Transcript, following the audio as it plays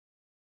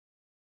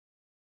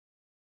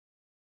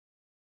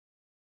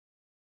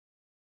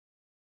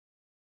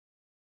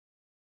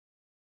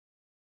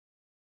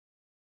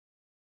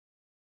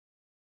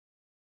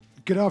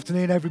Good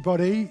afternoon,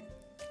 everybody.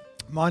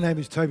 My name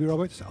is Toby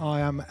Roberts.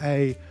 I am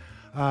a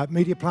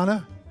media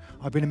planner.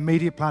 I've been a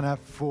media planner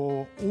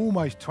for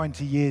almost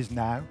 20 years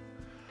now.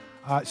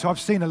 So I've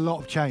seen a lot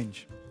of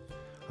change.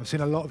 I've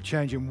seen a lot of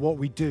change in what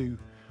we do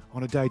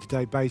on a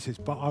day-to-day basis.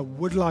 But I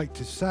would like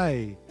to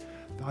say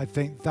that I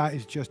think that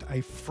is just a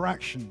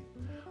fraction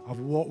of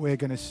what we're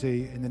going to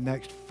see in the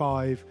next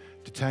 5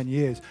 to 10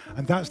 years.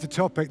 And that's the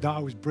topic that I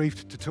was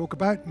briefed to talk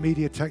about,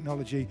 media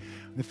technology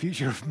and the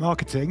future of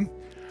marketing.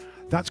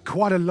 That's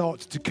quite a lot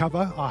to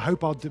cover. I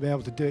hope I'll be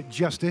able to do it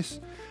justice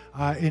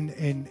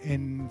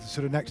in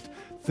sort of next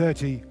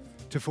 30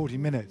 to 40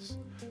 minutes.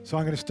 So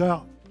I'm going to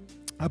start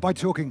by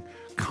talking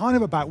kind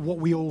of about what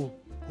we all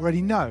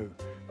already know,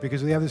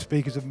 because the other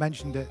speakers have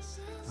mentioned it,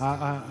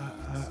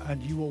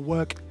 and you all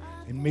work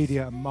in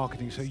media and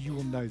marketing, so you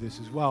will know this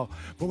as well.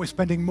 But we're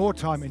spending more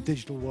time in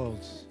digital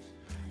worlds.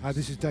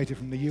 This is data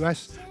from the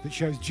US that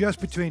shows just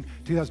between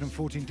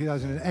 2014 and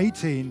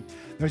 2018,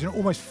 there's an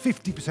almost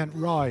 50%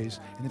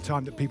 rise in the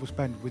time that people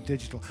spend with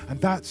digital. And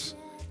that's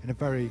in a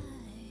very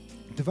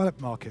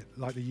developed market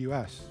like the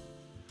US.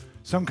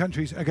 Some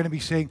countries are going to be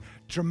seeing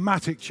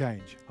dramatic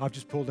change. I've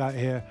just pulled out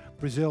here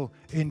Brazil,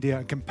 India,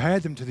 and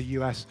compared them to the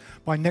US.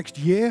 By next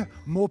year,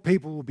 more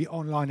people will be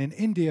online in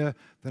India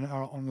than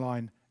are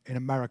online in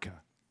America.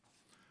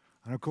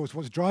 And of course,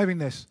 what's driving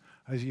this,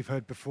 as you've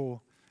heard before,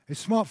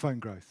 is smartphone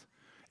growth.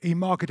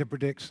 eMarketer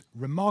predicts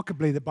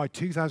remarkably that by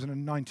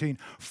 2019,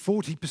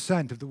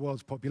 40% of the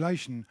world's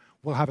population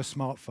will have a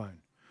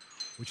smartphone,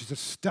 which is a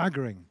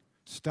staggering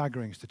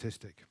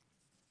statistic.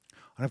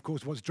 And of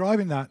course, what's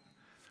driving that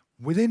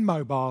within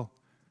mobile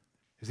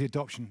is the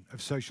adoption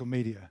of social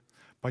media.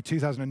 By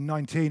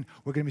 2019,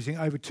 we're going to be seeing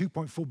over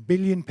 2.4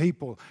 billion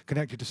people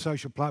connected to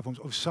social platforms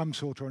of some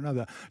sort or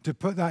another. To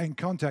put that in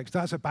context,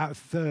 that's about a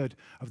third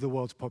of the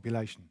world's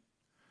population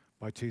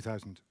by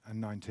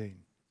 2019.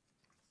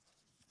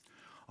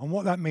 And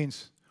what that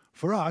means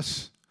for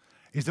us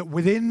is that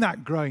within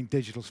that growing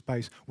digital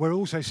space, we're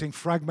also seeing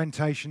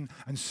fragmentation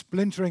and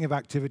splintering of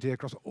activity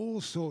across all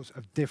sorts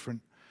of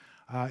different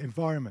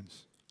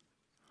environments.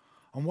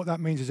 And what that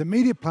means as a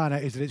media planner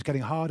is that it's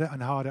getting harder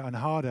and harder and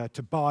harder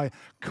to buy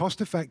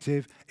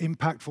cost-effective,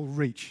 impactful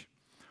reach,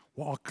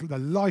 the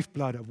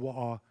lifeblood of what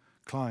our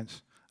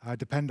clients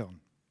depend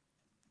on.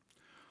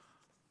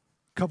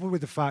 Coupled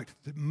with the fact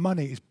that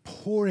money is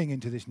pouring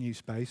into this new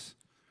space,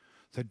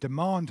 so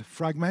demand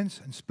fragments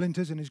and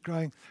splinters and is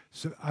growing,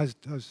 so as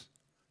does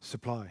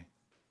supply.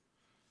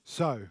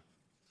 So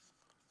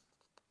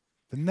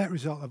the net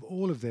result of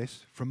all of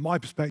this, from my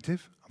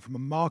perspective and from a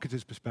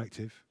marketer's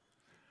perspective,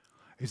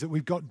 is that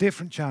we've got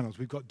different channels,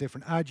 we've got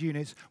different ad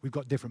units, we've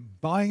got different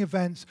buying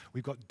events,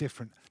 we've got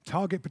different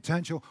target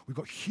potential, we've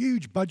got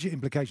huge budget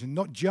implications,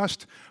 not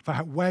just for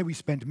where we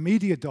spend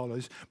media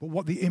dollars, but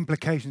what the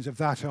implications of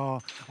that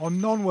are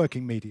on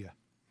non-working media.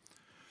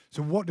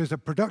 So what does a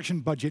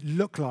production budget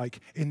look like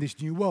in this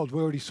new world?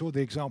 We already saw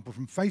the example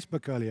from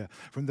Facebook earlier,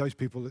 from those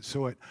people that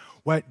saw it,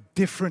 where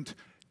different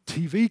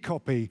TV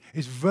copy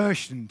is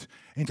versioned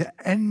into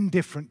N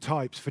different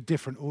types for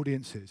different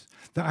audiences.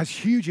 That has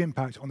huge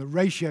impact on the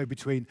ratio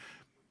between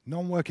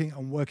non-working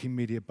and working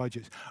media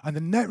budgets. And the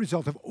net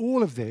result of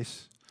all of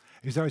this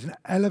is there is an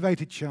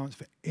elevated chance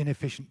for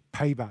inefficient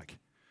payback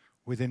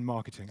within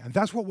marketing. And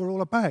that's what we're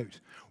all about.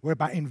 We're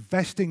about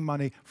investing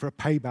money for a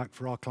payback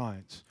for our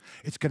clients.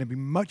 It's going to be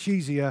much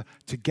easier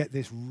to get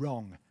this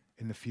wrong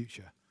in the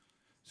future.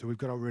 So we've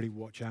got to really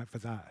watch out for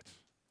that.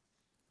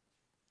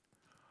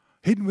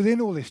 Hidden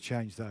within all this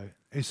change, though,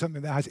 is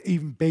something that has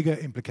even bigger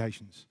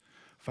implications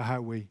for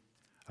how we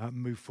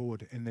move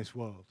forward in this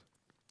world.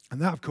 And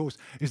that, of course,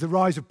 is the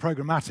rise of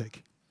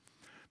programmatic.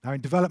 Now,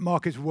 in developed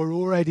markets, we're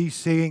already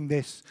seeing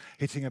this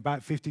hitting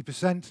about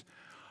 50%.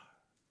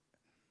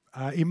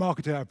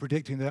 eMarketer are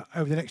predicting that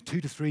over the next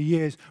 2 to 3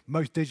 years,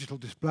 most digital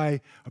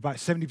display, about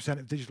 70%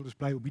 of digital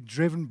display will be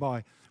driven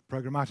by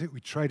programmatic.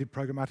 We traded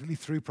programmatically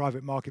through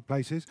private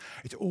marketplaces.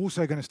 It's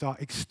also going to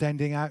start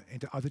extending out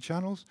into other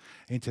channels,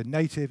 into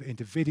native,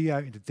 into video,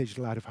 into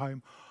digital out of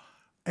home.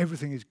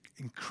 Everything is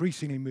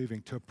increasingly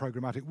moving to a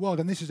programmatic world.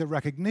 And this is a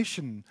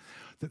recognition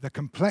that the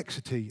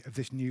complexity of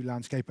this new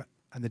landscape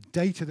and the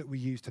data that we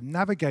use to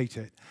navigate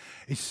it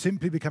is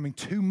simply becoming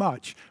too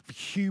much for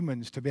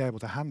humans to be able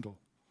to handle.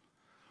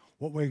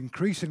 What we're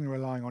increasingly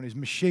relying on is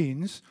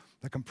machines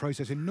that can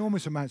process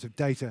enormous amounts of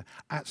data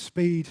at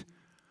speed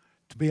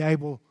to be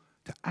able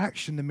to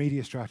action the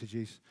media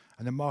strategies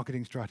and the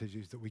marketing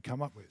strategies that we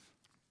come up with.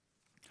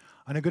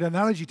 And a good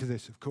analogy to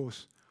this, of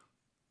course,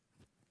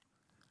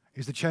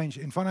 is the change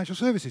in financial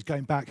services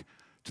going back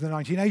to the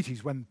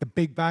 1980s when the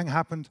Big Bang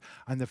happened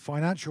and the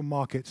financial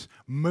markets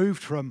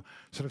moved from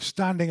sort of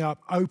standing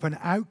up open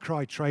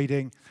outcry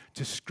trading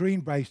to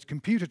screen-based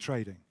computer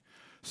trading.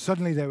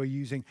 Suddenly they were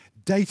using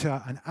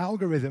data and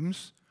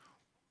algorithms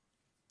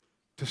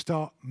to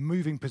start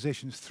moving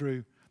positions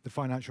through the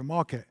financial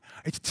market.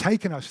 It's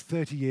taken us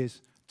 30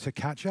 years to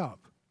catch up.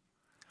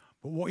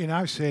 But what you're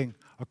now seeing,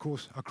 of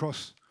course,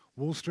 across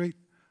Wall Street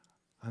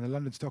and the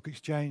London Stock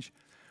Exchange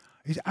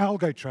is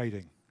algo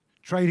trading,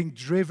 trading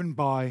driven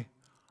by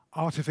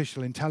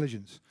artificial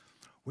intelligence,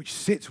 which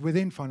sits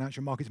within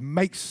financial markets,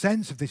 makes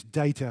sense of this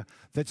data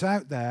that's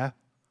out there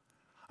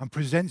and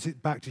presents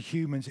it back to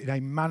humans in a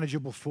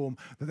manageable form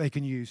that they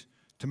can use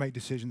to make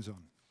decisions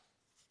on.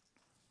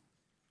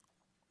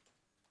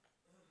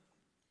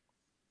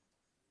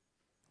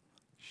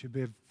 Should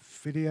be a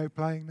video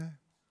playing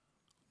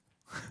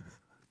now.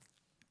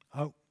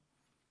 Oh.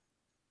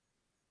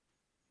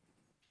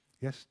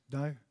 Yes?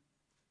 No?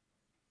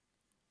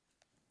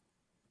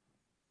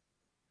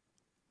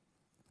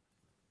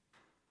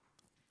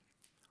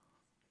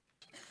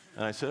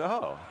 And I said,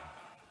 oh,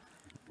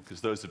 because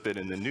those have been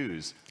in the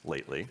news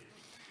lately.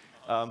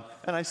 And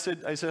I said,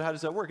 how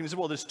does that work? And he said,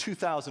 well, there's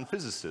 2,000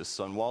 physicists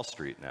on Wall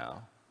Street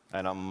now,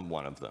 and I'm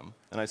one of them.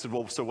 And I said,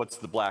 well, so what's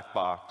the black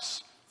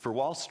box for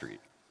Wall Street?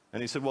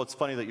 And he said, well, it's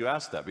funny that you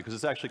asked that, because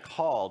it's actually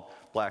called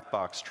black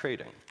box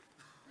trading.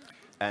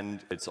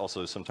 And it's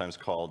also sometimes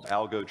called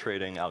algo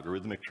trading,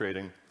 algorithmic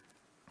trading.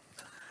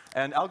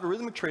 And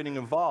algorithmic trading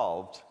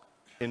evolved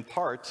in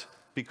part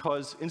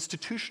because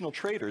institutional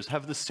traders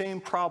have the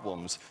same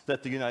problems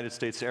that the United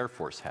States Air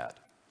Force had,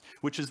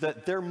 which is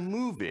that they're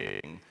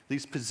moving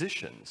these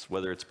positions,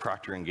 whether it's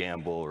Procter &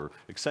 Gamble or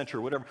Accenture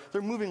or whatever,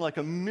 they're moving like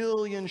 1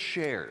 million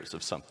shares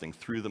of something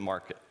through the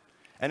market.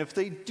 And if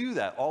they do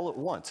that all at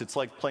once, it's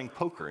like playing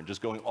poker and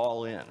just going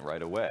all in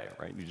right away,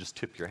 right? You just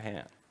tip your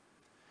hand.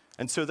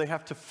 And so they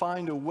have to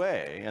find a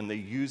way, and they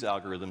use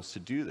algorithms to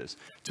do this,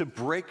 to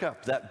break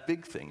up that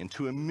big thing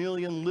into 1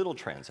 million little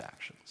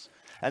transactions.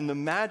 And the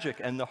magic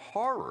and the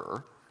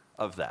horror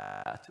of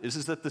that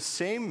is that the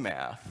same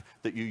math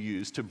that you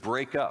use to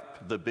break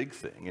up the big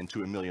thing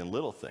into 1 million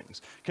little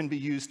things can be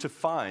used to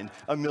find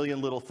 1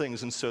 million little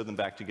things and sew them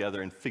back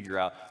together and figure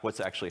out what's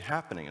actually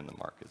happening in the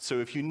market. So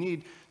if you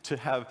need to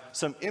have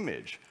some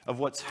image of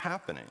what's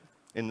happening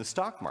in the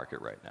stock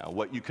market right now,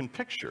 what you can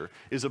picture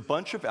is a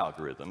bunch of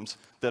algorithms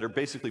that are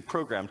basically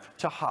programmed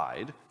to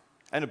hide,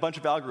 and a bunch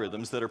of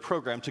algorithms that are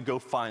programmed to go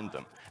find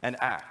them and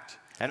act.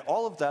 And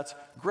all of that's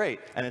great,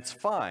 and it's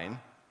fine,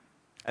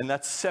 and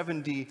that's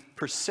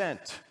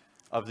 70%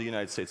 of the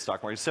United States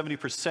stock market,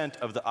 70%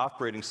 of the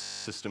operating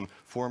system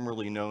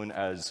formerly known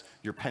as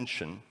your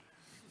pension,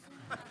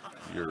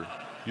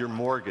 your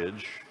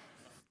mortgage.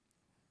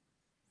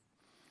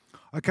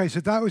 Okay, so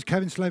that was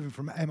Kevin Slavin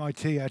from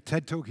MIT, a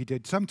TED Talk he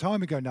did some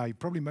time ago now.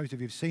 Probably most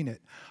of you have seen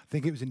it. I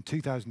think it was in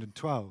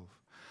 2012.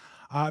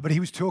 But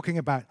he was talking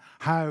about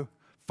how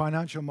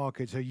financial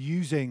markets are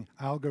using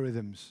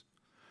algorithms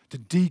to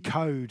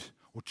decode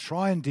or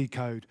try and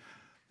decode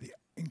the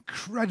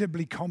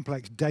incredibly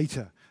complex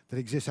data that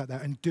exists out there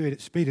and do it at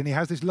speed. And he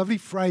has this lovely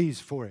phrase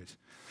for it.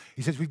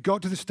 He says, we've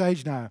got to the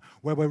stage now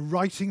where we're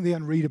writing the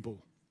unreadable,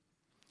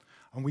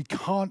 and we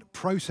can't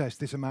process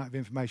this amount of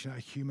information at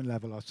a human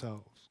level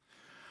ourselves.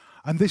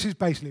 And this is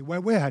basically where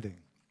we're heading.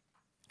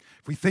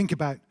 If we think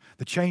about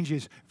the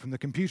changes from the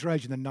computer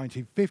age in the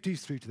 1950s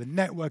through to the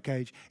network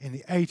age in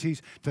the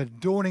 80s, to the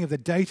dawning of the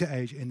data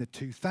age in the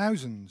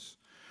 2000s,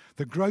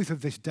 the growth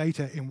of this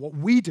data in what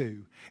we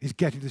do is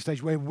getting to the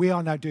stage where we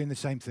are now doing the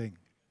same thing.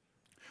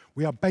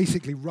 We are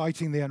basically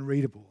writing the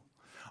unreadable.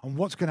 And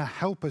what's going to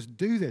help us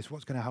do this,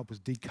 what's going to help us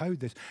decode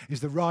this, is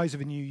the rise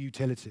of a new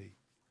utility.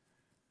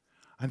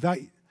 And that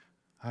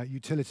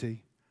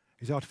utility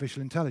is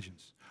artificial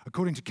intelligence.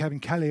 According to Kevin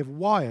Kelly of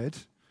Wired,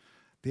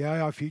 the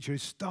AI future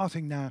is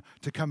starting now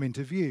to come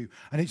into view.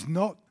 And it's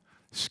not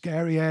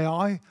scary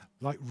AI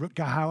like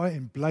Rutger Hauer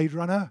in Blade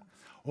Runner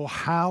or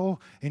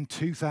HAL in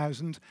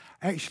 2000.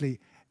 Actually,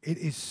 it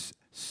is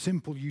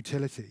simple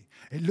utility.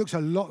 It looks a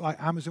lot like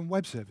Amazon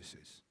Web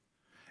Services.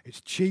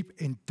 It's cheap,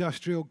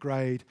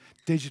 industrial-grade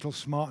digital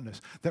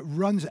smartness that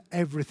runs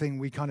everything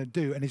we kind of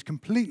do and is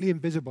completely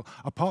invisible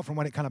apart from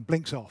when it kind of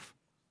blinks off.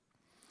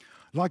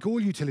 Like all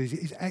utilities, it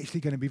is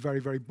actually going to be very,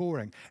 very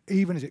boring,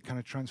 even as it kind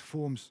of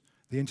transforms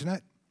the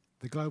internet,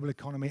 the global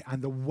economy,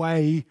 and the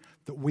way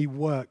that we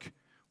work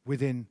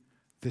within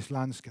this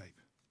landscape.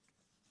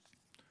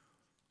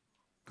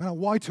 Kind of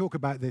why talk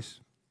about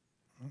this?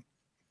 Oh,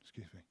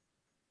 excuse me.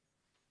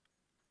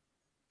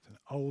 It's an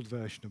old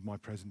version of my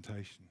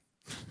presentation.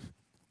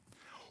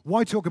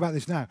 Why talk about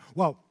this now?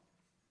 Well,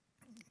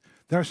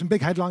 there are some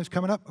big headlines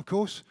coming up, of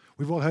course.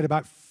 We've all heard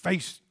about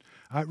face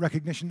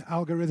recognition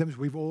algorithms.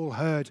 We've all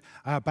heard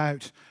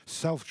about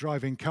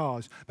self-driving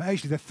cars. But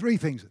actually, the three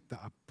things that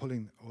are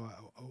pulling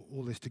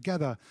all this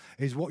together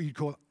is what you'd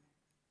call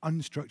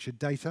unstructured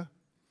data.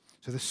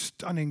 So the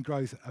stunning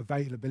growth,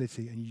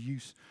 availability, and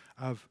use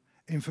of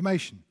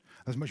information.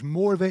 There's much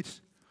more of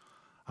it,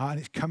 and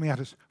it's coming at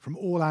us from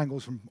all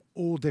angles, from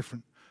all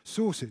different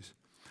sources.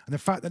 And the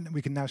fact that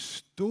we can now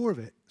store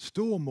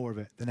more of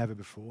it than ever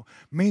before,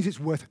 means it's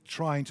worth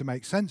trying to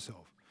make sense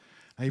of.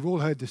 Now, you've all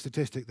heard the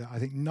statistic that I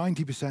think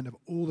 90% of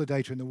all the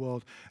data in the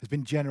world has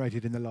been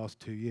generated in the last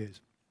 2 years.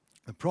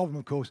 The problem,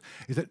 of course,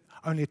 is that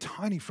only a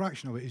tiny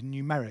fraction of it is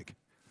numeric.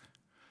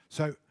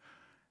 So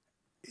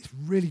it's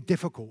really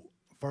difficult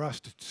for us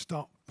to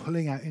start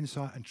pulling out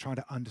insight and trying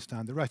to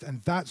understand the rest.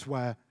 And that's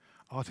where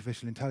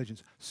artificial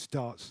intelligence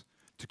starts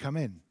to come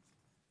in.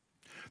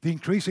 The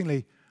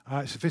increasingly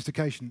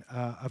sophistication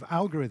of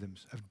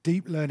algorithms, of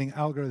deep learning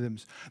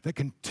algorithms that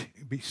can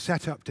be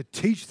set up to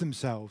teach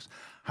themselves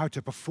how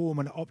to perform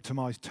and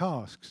optimize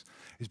tasks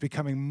is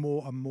becoming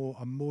more and more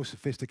and more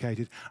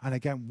sophisticated, and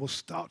again, will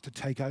start to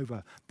take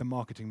over the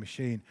marketing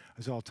machine,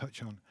 as I'll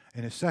touch on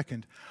in a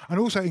second. And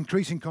also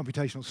increasing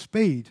computational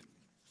speed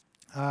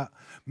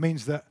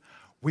means that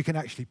we can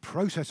actually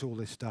process all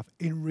this stuff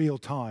in real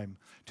time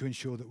to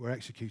ensure that we're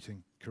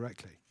executing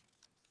correctly.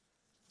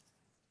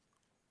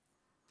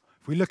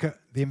 If we look at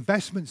the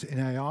investments in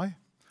AI,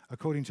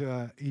 according to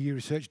an EU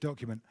research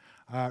document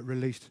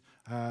released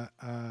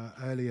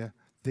earlier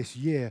this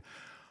year,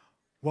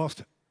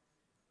 whilst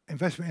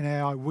investment in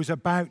AI was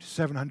about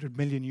 700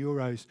 million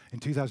euros in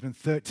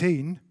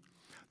 2013,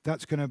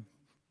 that's going to,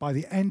 by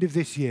the end of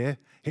this year,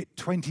 hit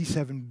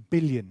 27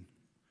 billion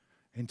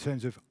in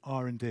terms of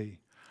R&D.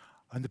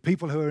 And the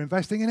people who are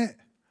investing in it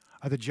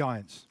are the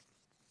giants.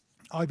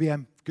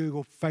 IBM,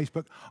 Google,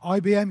 Facebook.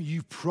 IBM,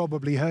 you've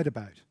probably heard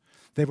about.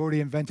 They've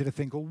already invented a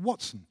thing called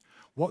Watson.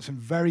 Watson,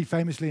 very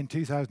famously in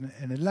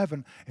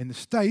 2011 in the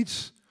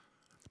States,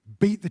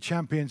 beat the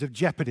champions of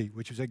Jeopardy,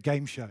 which was a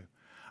game show,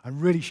 and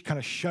really kind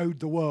of showed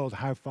the world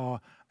how far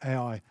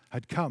AI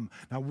had come.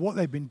 Now, what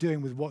they've been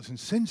doing with Watson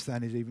since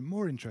then is even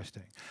more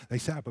interesting. They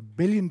set up a $1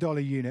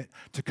 billion unit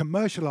to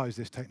commercialize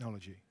this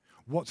technology.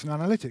 Watson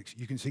Analytics,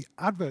 you can see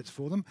adverts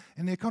for them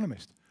in The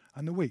Economist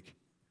and The Week.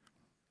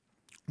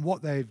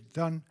 What they've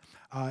done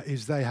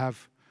is they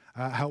have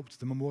helped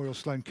the Memorial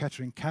Sloan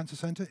Kettering Cancer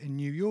Center in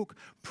New York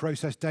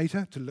process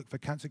data to look for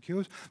cancer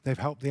cures. They've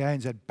helped the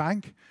ANZ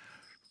Bank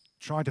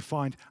try to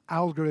find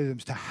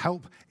algorithms to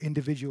help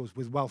individuals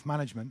with wealth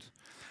management.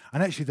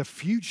 And actually the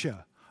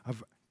future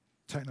of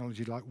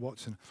technology like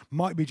Watson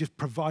might be just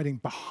providing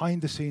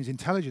behind-the-scenes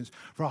intelligence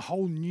for a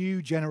whole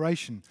new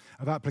generation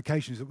of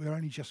applications that we're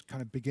only just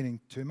kind of beginning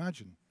to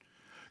imagine.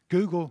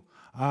 Google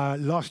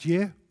last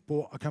year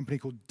bought a company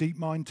called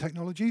DeepMind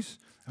Technologies,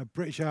 a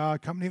British AI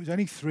company. It was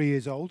only 3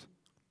 years old.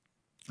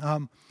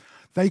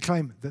 They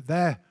claim that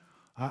they're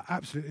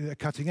absolutely at the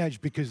cutting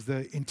edge because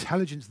the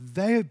intelligence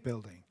they're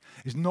building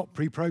is not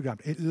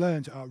pre-programmed. It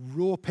learns at a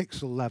raw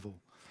pixel level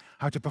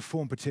how to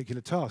perform particular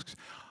tasks.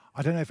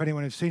 I don't know if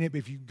anyone has seen it, but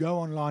if you go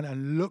online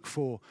and look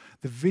for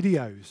the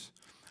videos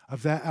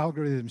of their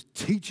algorithms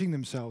teaching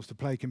themselves to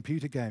play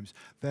computer games,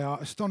 they are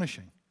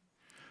astonishing.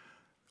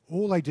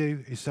 All they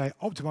do is say,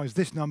 optimize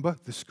this number,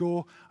 the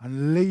score,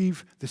 and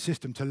leave the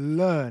system to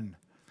learn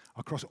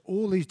across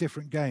all these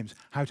different games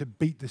how to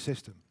beat the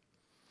system.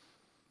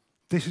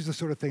 This is the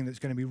sort of thing that's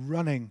going to be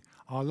running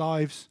our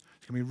lives,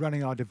 it's going to be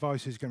running our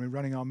devices, it's going to be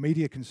running our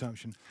media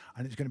consumption,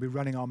 and it's going to be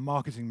running our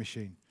marketing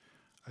machine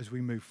as we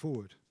move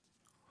forward.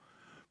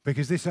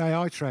 Because this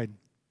AI trade,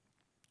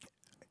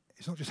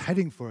 it's not just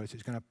heading for us,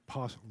 it's going to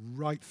pass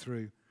right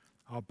through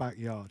our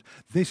backyard.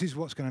 This is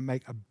what's going to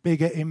make a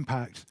bigger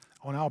impact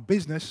on our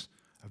business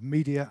of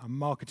media and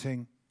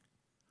marketing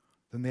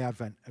than the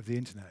advent of the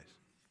internet.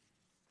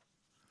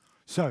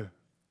 So,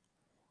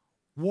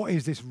 what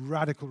is this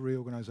radical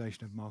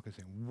reorganization of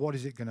marketing? What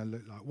is it going to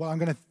look like? Well, I'm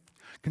going to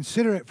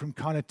consider it from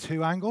kind of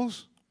 2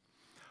 angles.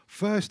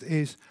 First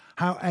is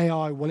how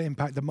AI will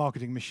impact the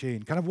marketing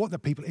machine, kind of what the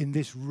people in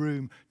this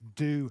room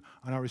do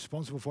and are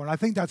responsible for. And I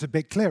think that's a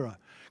bit clearer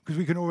because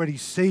we can already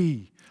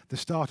see the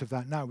start of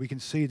that now. We can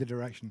see the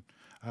direction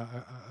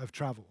of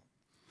travel.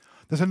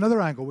 There's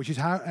another angle, which is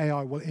how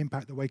AI will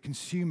impact the way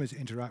consumers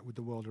interact with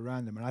the world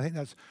around them. And I think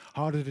that's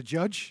harder to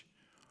judge,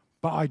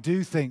 but I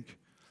do think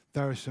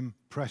there are some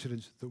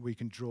precedents that we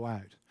can draw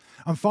out.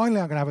 And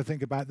finally, I'm going to have a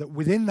think about that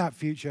within that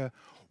future,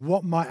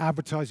 what might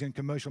advertising and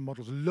commercial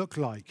models look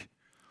like?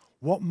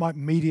 What might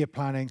media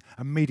planning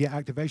and media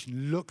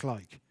activation look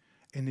like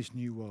in this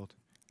new world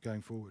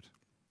going forward?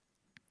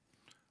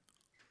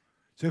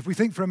 So if we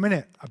think for a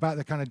minute about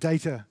the kind of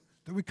data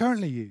that we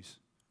currently use,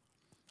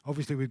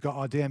 obviously we've got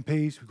our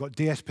DMPs, we've got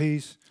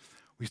DSPs,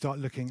 we start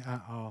looking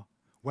at our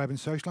web and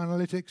social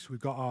analytics, we've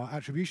got our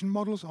attribution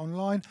models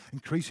online,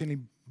 increasingly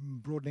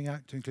broadening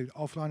out to include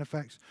offline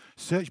effects,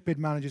 search bid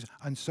managers,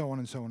 and so on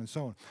and so on and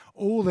so on.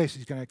 All this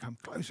is going to come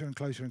closer and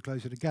closer and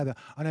closer together,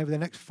 and over the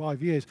next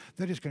 5 years,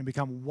 they're just going to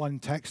become one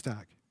tech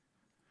stack,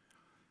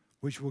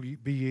 which will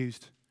be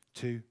used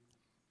to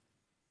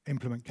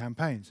implement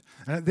campaigns.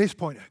 And at this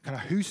point, kind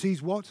of who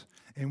sees what,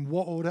 in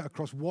what order,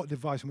 across what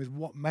device, and with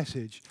what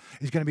message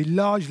is going to be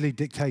largely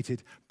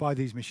dictated by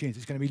these machines.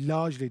 It's going to be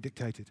largely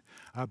dictated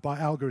by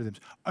algorithms,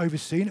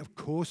 overseen, of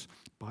course,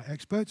 by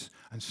experts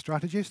and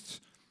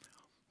strategists,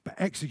 but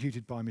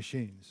executed by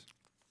machines.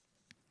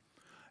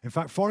 In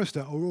fact, Forrester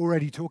are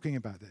already talking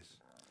about this.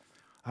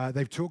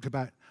 They've talked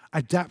about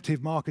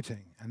adaptive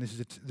marketing, and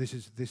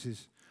this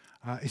is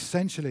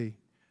essentially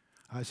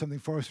something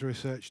Forrester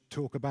Research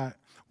talk about,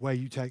 where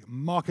you take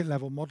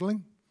market-level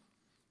modeling,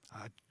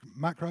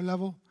 macro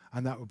level,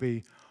 and that would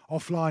be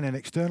offline and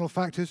external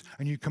factors,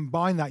 and you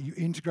combine that, you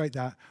integrate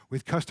that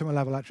with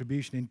customer-level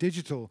attribution in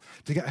digital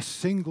to get a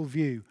single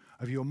view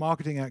of your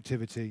marketing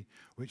activity,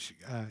 which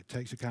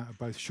takes account of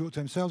both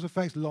short-term sales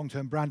effects,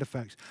 long-term brand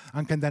effects,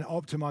 and can then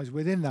optimize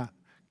within that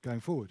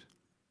going forward.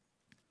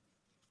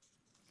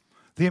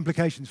 the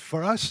implications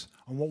for us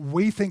and what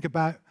we think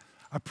about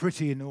are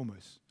pretty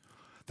enormous.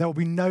 There will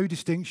be no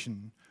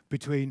distinction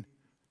between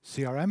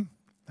CRM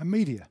and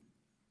media.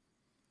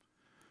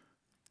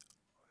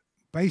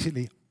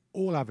 Basically,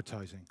 all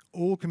advertising,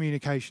 all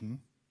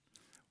communication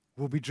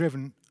will be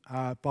driven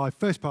by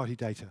first-party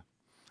data.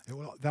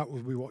 That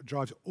will be what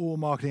drives all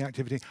marketing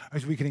activity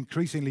as we can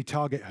increasingly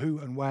target who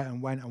and where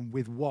and when and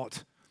with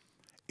what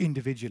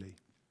individually.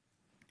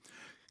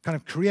 Kind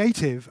of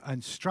creative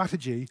and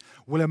strategy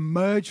will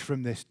emerge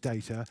from this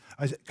data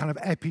as kind of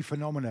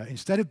epiphenomena.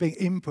 Instead of being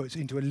inputs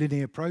into a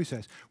linear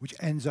process, which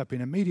ends up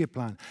in a media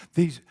plan,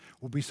 these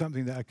will be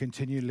something that are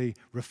continually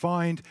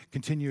refined,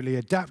 continually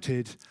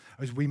adapted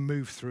as we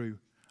move through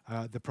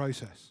the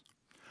process.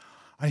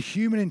 And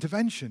human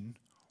intervention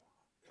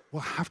will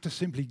have to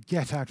simply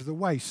get out of the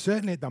way,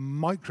 certainly at the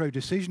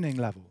micro-decisioning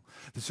level,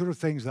 the sort of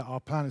things that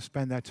our planners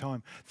spend their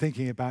time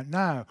thinking about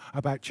now,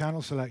 about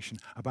channel selection,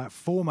 about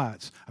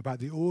formats, about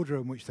the order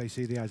in which they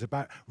see the ads,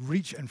 about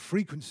reach and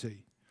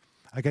frequency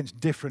against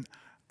different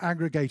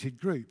aggregated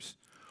groups.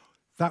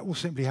 That will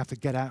simply have to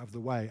get out of the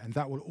way, and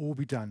that will all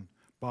be done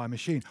by a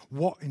machine.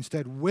 What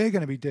instead we're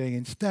going to be doing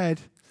instead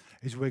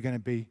is we're going to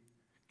be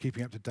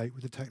keeping up to date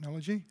with the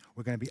technology.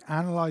 We're going to be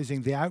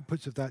analyzing the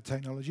outputs of that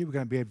technology. We're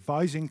going to be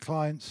advising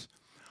clients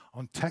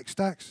on tech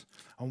stacks,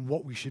 on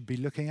what we should be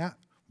looking at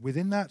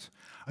within that,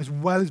 as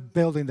well as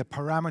building the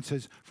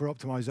parameters for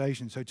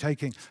optimization. So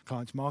taking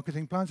clients'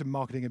 marketing plans and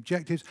marketing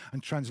objectives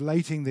and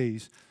translating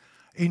these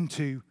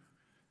into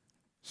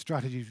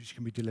strategies which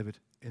can be delivered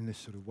in this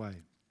sort of way.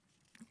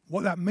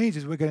 What that means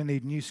is we're going to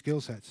need new skill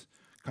sets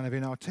kind of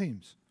in our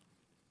teams.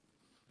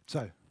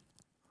 So,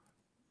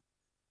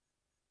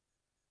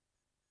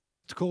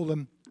 to call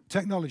them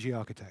technology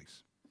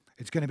architects.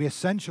 It's going to be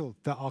essential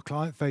that our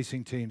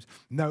client-facing teams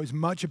know as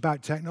much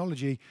about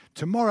technology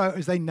tomorrow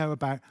as they know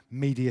about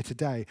media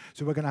today.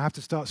 So we're going to have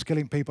to start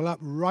skilling people up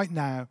right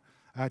now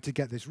to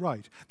get this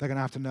right. They're going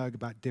to have to know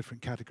about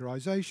different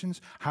categorizations,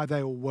 how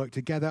they all work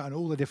together, and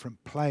all the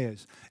different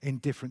players in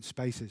different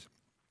spaces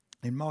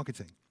in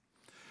marketing.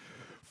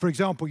 For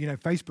example,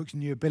 Facebook's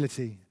new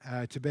ability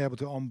to be able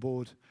to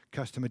onboard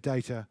customer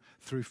data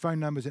through phone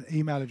numbers and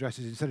email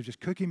addresses instead of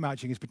just cookie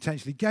matching is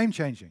potentially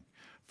game-changing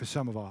for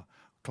some of our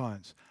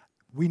clients.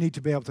 We need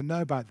to be able to know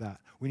about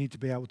that. We need to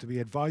be able to be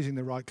advising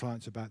the right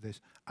clients about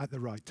this at the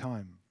right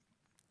time.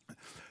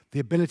 The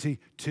ability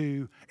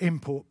to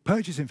import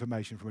purchase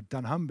information from a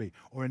dunnhumby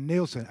or a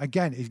Nielsen,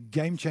 again, is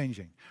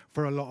game-changing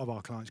for a lot of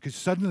our clients because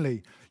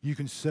suddenly you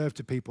can serve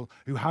to people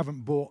who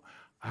haven't bought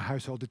a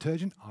household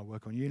detergent, I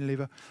work on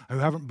Unilever, who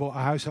haven't bought a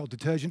household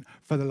detergent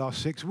for the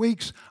last 6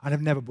 weeks and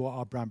have never bought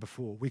our brand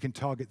before. We can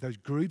target those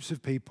groups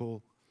of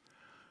people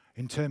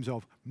in terms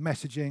of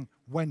messaging,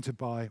 when to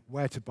buy,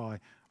 where to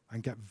buy,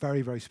 and get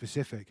very, very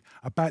specific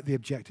about the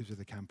objectives of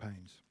the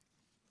campaigns.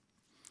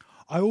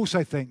 I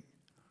also think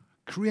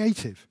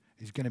creative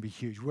is going to be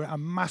huge. We're at a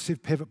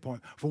massive pivot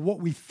point for what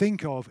we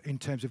think of in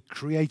terms of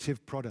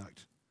creative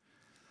product.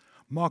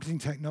 Marketing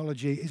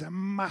technology is a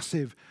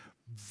massive,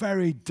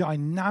 very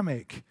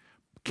dynamic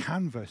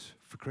canvas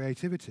for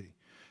creativity.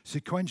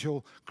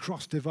 Sequential,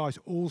 cross-device,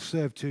 all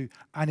served to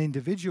an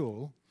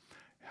individual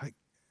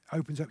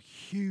opens up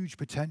huge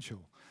potential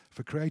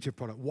for creative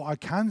product. What I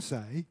can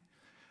say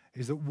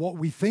is that what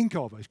we think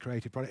of as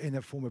creative product in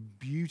the form of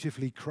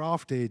beautifully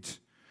crafted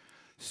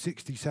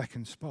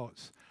 60-second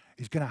spots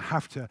is going to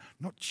have to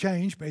not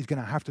change, but it's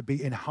going to have to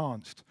be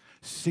enhanced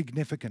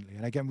significantly.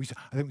 And again,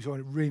 I think we saw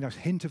a really nice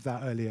hint of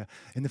that earlier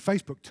in the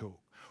Facebook talk,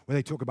 where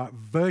they talk about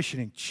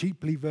versioning,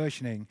 cheaply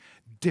versioning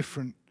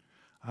different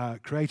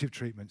creative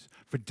treatments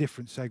for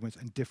different segments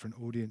and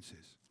different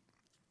audiences.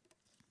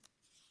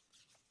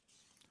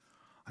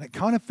 And it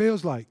kind of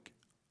feels like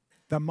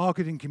the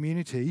marketing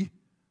community,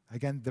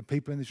 again, the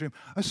people in this room,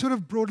 are sort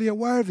of broadly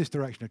aware of this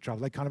direction of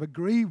travel. They kind of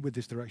agree with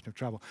this direction of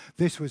travel.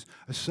 This was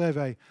a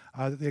survey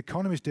that The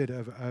Economist did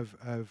of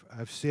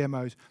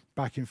CMOs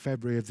back in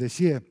February of this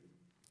year.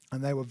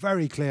 And they were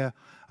very clear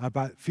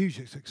about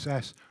future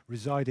success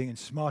residing in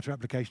smarter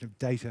application of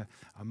data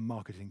and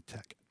marketing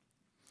tech.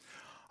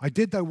 I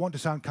did, though, want to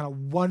sound kind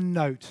of one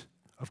note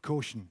of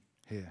caution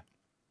here.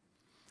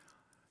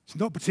 It's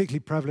not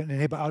particularly prevalent in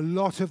here, but a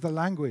lot of the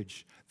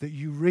language that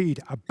you read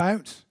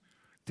about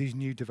these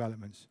new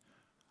developments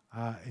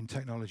in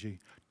technology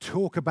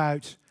talk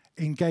about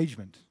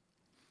engagement.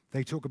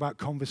 They talk about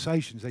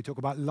conversations. They talk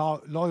about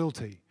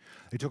loyalty.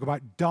 They talk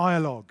about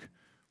dialogue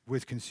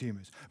with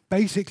consumers.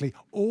 Basically,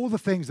 all the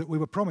things that we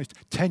were promised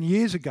 10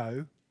 years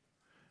ago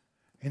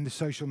in the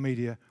social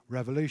media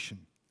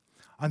revolution.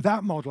 And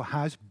that model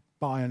has,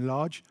 by and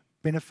large,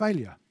 been a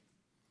failure.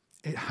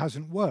 It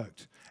hasn't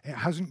worked. It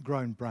hasn't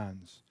grown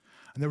brands.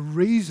 And the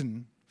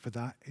reason for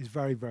that is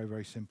very, very,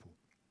 very simple.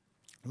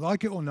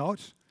 Like it or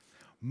not,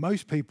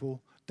 most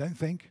people don't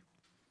think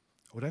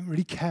or don't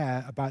really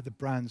care about the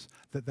brands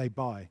that they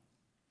buy.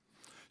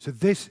 So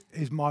this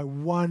is my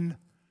one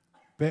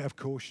bit of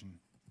caution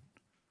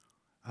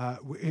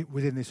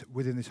within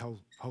this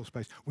whole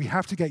space. We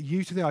have to get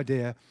used to the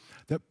idea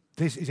that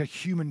this is a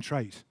human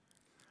trait.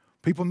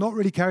 People not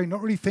really caring,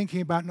 not really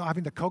thinking about, not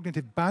having the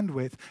cognitive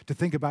bandwidth to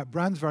think about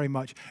brands very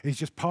much is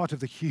just part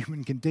of the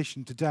human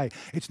condition today.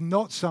 It's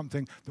not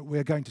something that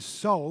we're going to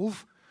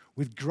solve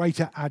with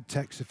greater ad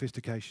tech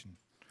sophistication.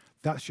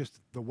 That's just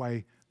the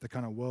way the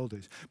kind of world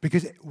is.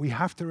 Because we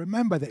have to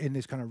remember that in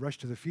this kind of rush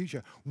to the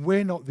future,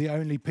 we're not the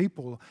only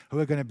people who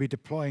are going to be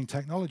deploying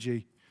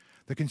technology.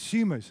 The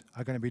consumers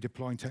are going to be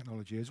deploying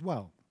technology as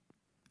well.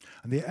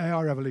 And the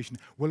AI revolution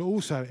will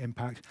also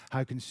impact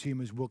how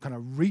consumers will kind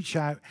of reach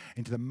out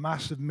into the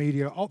massive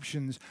media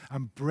options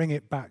and bring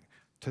it back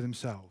to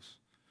themselves.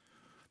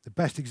 The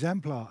best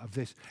exemplar of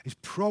this is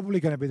probably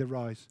going to be the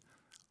rise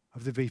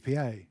of the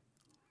VPA.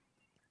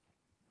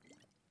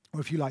 Or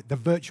if you like, the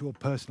virtual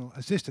personal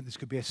assistant. This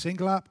could be a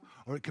single app,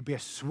 or it could be a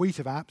suite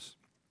of apps.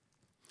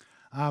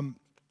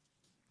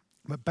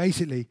 But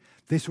basically,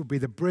 this will be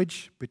the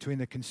bridge between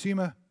the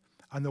consumer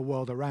and the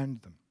world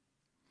around them.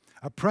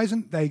 At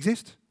present, they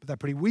exist, but they're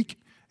pretty weak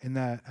in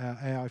their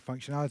AI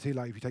functionality,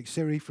 like if you take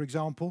Siri, for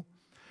example.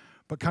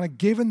 But kind of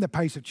given the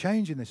pace of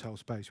change in this whole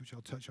space, which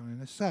I'll touch on in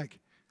a sec,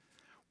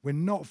 we're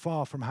not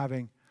far from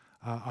having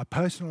a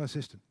personal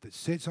assistant that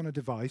sits on a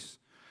device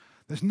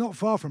that's not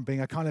far from being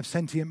a kind of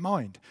sentient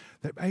mind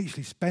that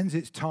actually spends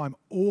its time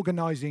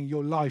organizing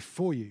your life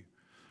for you.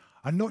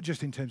 And not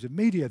just in terms of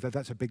media, though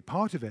that's a big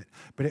part of it,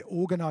 but it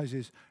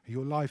organizes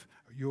your life,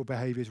 your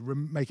behaviors,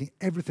 making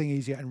everything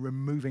easier and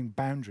removing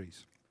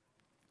boundaries.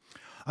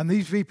 And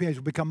these VPAs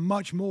will become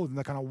much more than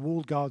the kind of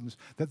walled gardens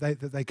that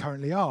they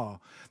currently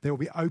are. They will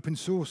be open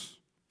source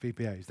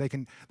VPAs. They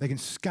can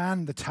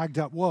scan the tagged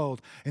up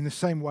world in the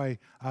same way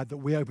that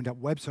we opened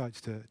up websites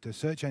to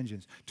search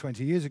engines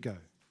 20 years ago.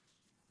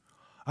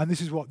 And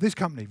this is what this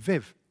company,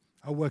 Viv,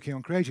 are working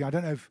on creating. I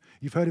don't know if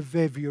you've heard of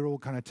Viv. You're all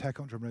kind of tech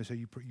entrepreneurs, so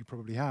you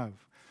probably have.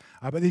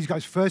 But these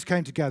guys first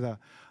came together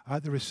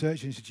at the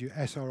research institute,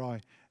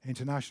 SRI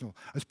International,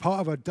 as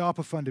part of a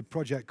DARPA-funded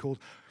project called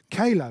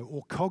CALO,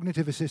 or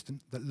Cognitive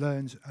Assistant that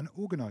Learns and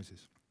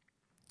Organizes.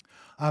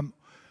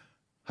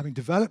 Having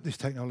developed this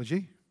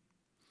technology,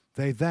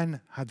 they then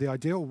had the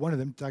idea, or one of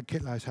them, Dag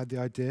Kitlaus, had the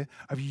idea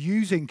of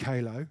using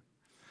CALO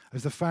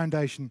as the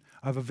foundation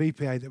of a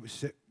VPA that would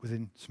sit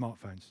within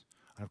smartphones.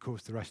 And of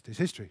course, the rest is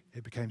history.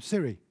 It became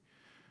Siri.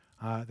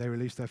 They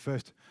released their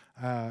first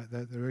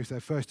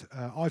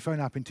iPhone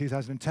app in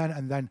 2010,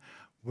 and then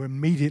were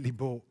immediately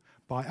bought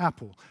by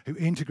Apple, who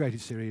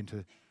integrated Siri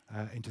into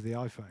the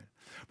iPhone.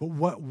 But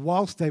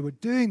whilst they were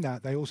doing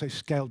that, they also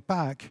scaled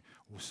back,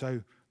 or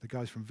so the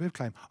guys from Viv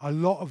claim, a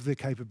lot of the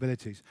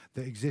capabilities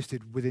that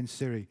existed within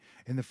Siri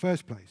in the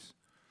first place.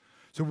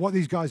 So what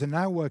these guys are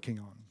now working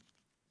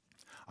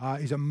on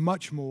is a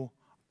much more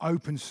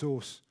open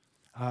source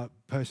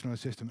personal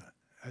assistant,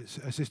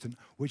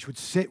 which would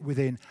sit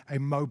within a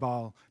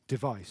mobile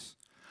device.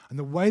 And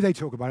the way they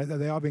talk about it, though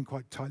they are being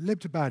quite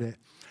tight-lipped about it,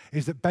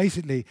 is that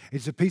basically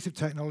it's a piece of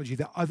technology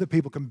that other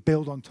people can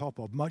build on top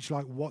of, much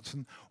like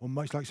Watson or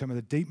much like some of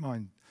the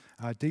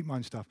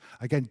DeepMind stuff.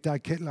 Again,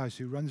 Dag Kitlaus,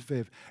 who runs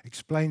Viv,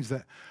 explains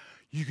that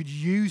you could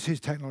use his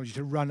technology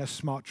to run a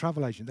smart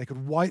travel agent. They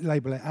could white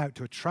label it out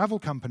to a travel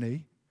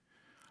company,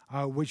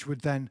 which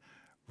would then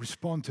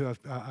respond to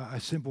a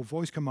simple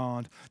voice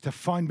command to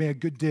find me a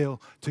good deal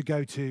to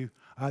go to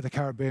the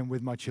Caribbean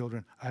with my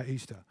children at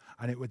Easter.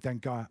 And it would then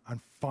go out and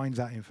find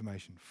that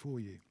information for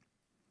you.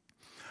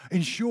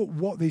 In short,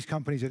 what these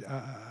companies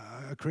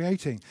are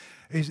creating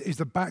is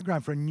the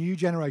background for a new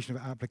generation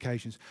of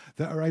applications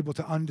that are able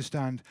to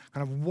understand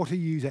kind of what a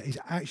user is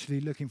actually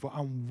looking for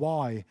and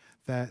why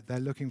they're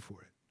looking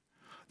for it.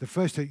 The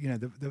first,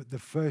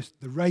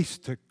 the race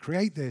to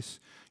create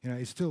this,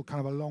 is still kind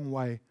of a long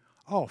way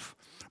off.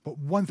 But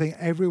one thing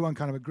everyone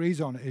kind of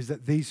agrees on is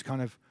that these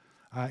kind of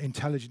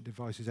intelligent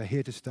devices are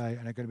here to stay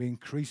and are going to be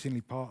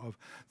increasingly part of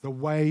the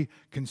way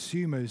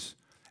consumers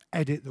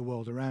edit the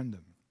world around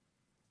them.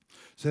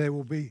 So they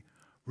will be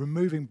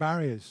removing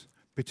barriers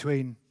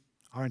between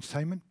our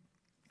entertainment,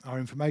 our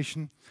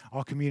information,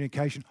 our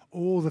communication,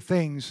 all the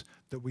things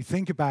that we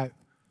think about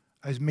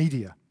as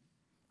media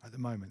at the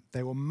moment.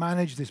 They will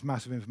manage this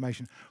massive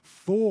information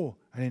for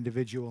an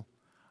individual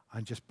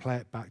and just play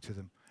it back to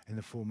them in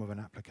the form of an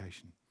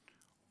application.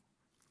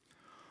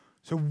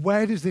 So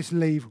where does this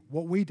leave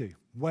what we do?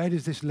 Where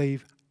does this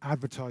leave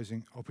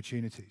advertising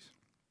opportunities?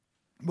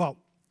 Well,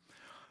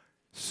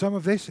 some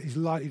of this is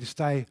likely to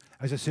stay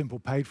as a simple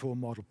paid-for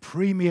model.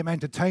 Premium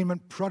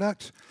entertainment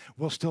product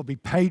will still be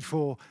paid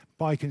for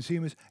by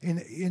consumers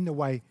in the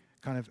way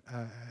kind of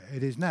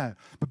it is now.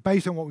 But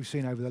based on what we've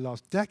seen over the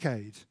last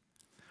decade,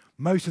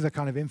 most of the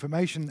kind of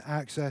information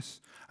access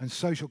and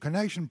social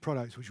connection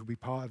products which will be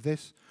part of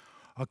this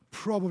are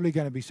probably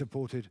going to be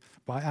supported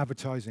by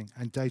advertising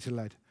and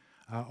data-led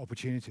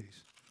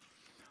opportunities.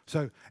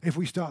 So if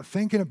we start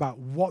thinking about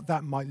what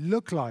that might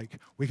look like,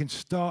 we can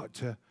start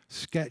to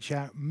sketch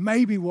out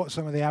maybe what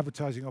some of the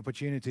advertising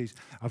opportunities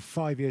of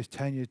 5 years,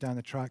 10 years down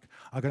the track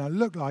are going to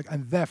look like,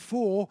 and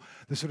therefore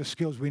the sort of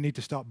skills we need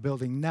to start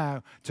building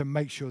now to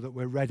make sure that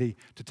we're ready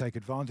to take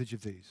advantage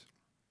of these.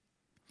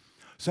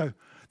 So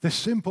the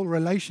simple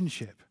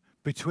relationship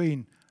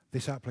between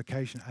this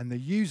application, and the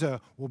user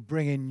will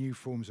bring in new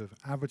forms of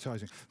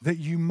advertising that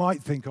you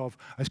might think of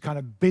as kind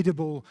of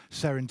biddable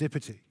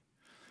serendipity.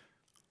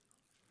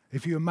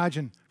 If you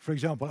imagine, for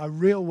example, a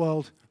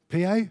real-world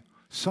PA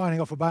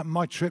signing off about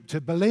my trip to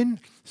Berlin,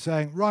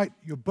 saying, right,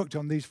 you're booked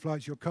on these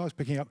flights, your car's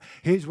picking up,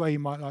 here's where you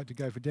might like to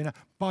go for dinner.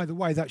 By the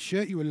way, that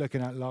shirt you were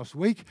looking at last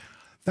week,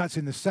 that's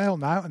in the sale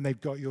now, and they've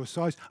got your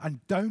size.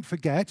 And don't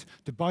forget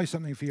to buy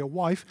something for your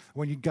wife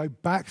when you go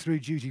back through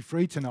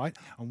duty-free tonight,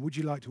 and would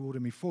you like to order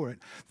me for it?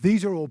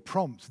 These are all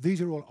prompts. These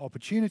are all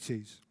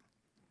opportunities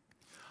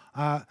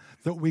that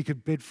we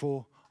could bid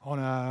for on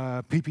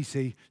a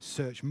PPC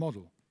search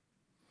model.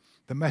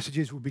 The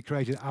messages will be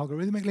created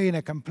algorithmically in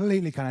a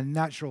completely kind of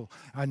natural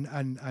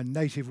and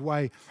native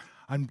way,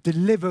 and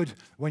delivered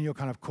when your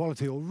kind of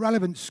quality or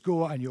relevance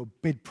score and your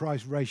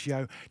bid-price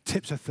ratio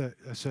tips a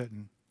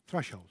certain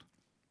threshold.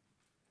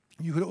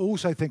 You could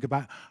also think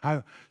about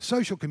how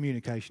social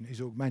communication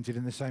is augmented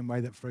in the same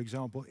way that, for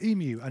example,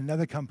 Emu,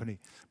 another company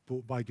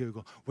bought by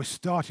Google, was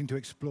starting to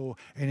explore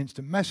in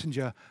Instant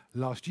Messenger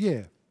last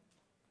year.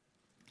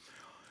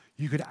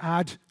 You could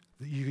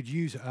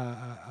use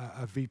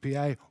a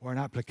VPA or an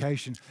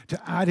application to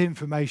add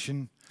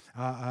information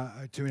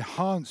to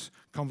enhance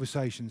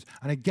conversations.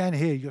 And again,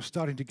 here you're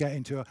starting to get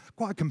into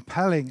quite a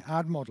compelling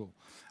ad model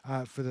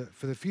for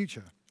the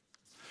future.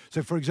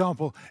 So, for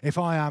example, if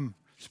I am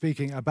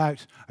speaking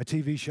about a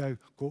TV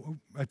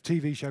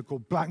show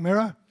called Black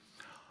Mirror,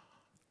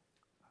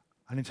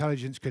 an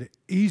intelligence could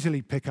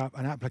easily pick up,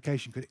 an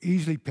application could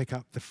easily pick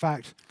up the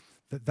fact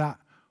that that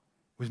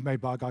was made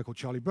by a guy called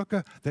Charlie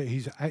Brooker, that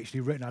he's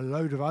actually written a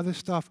load of other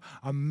stuff,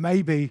 and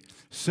maybe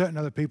certain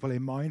other people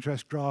in my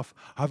interest graph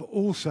have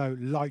also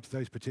liked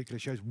those particular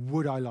shows.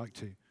 Would I like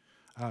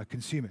to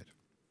consume it?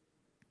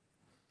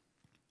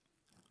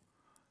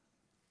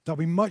 There'll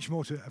be much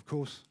more to it, of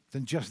course,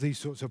 than just these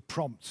sorts of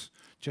prompts,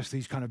 just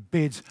these kind of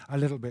bids, a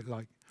little bit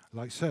like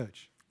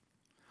search.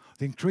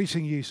 The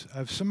increasing use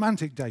of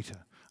semantic data,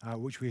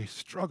 which we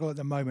struggle at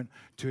the moment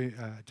to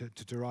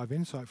derive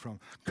insight from,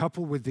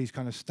 coupled with these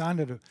kind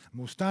of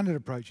more standard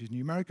approaches,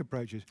 numeric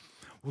approaches,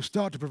 will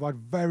start to provide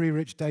very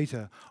rich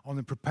data on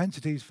the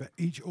propensities for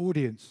each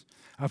audience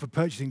for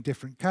purchasing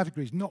different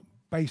categories, not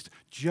based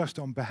just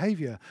on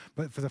behavior,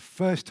 but for the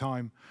first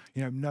time,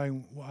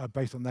 knowing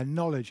based on their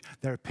knowledge,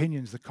 their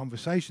opinions, the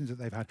conversations that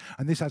they've had.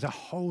 And this has a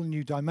whole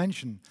new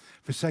dimension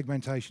for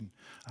segmentation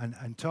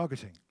and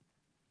targeting.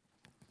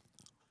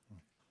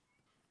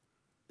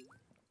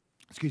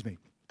 Excuse me.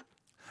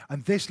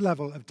 And this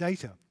level of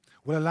data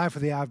will allow for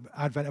the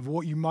advent of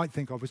what you might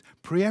think of as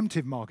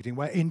preemptive marketing,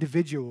 where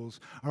individuals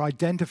are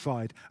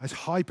identified as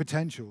high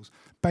potentials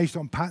based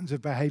on patterns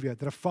of behavior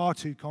that are far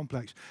too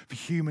complex for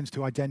humans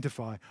to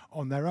identify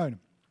on their own.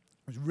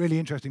 It was really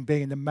interesting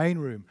being in the main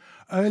room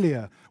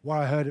earlier, where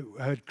I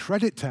heard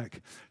Credit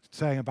Tech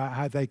saying about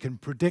how they can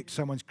predict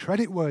someone's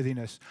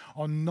creditworthiness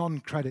on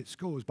non-credit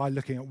scores by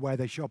looking at where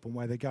they shop and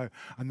where they go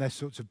and their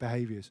sorts of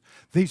behaviors.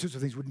 These sorts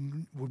of things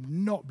would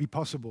not be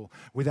possible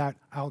without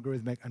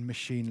algorithmic and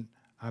machine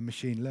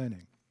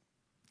learning.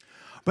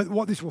 But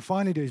what this will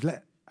finally do is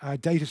let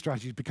data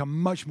strategies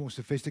become much more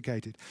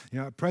sophisticated.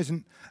 At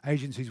present,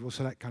 agencies will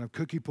select kind of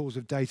cookie pools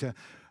of data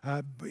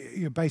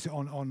based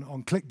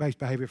on click-based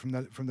behavior from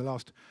the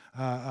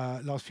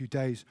last few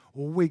days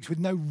or weeks, with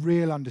no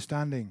real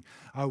understanding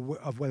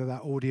of whether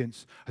that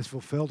audience has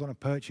fulfilled on a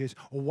purchase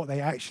or what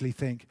they actually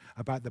think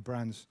about the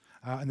brands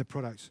and the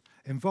products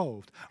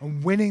involved.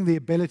 And winning the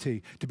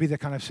ability to be the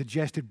kind of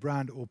suggested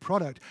brand or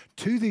product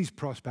to these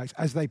prospects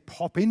as they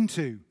pop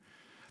into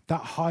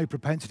that high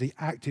propensity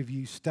active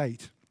use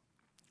state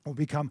will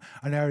become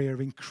an area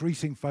of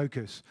increasing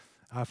focus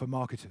for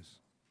marketers.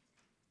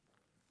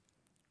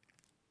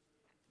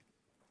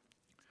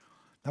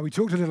 Now, we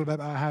talked a little bit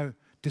about how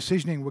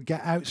decisioning would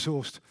get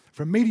outsourced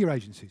from media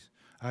agencies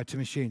to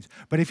machines.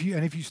 But if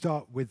you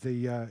start with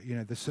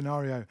the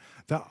scenario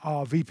that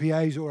our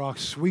VPAs or our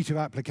suite of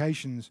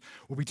applications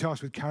will be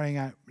tasked with carrying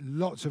out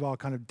lots of our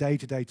kind of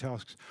day-to-day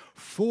tasks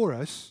for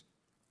us,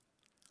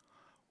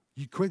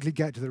 you quickly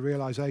get to the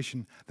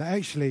realization that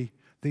actually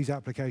these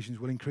applications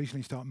will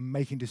increasingly start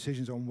making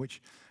decisions on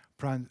which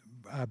brands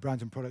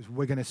and products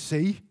we're going to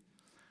see.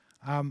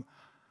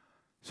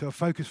 So a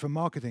focus for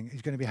marketing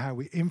is going to be how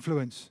we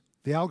influence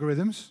the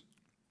algorithms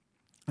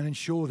and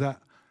ensure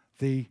that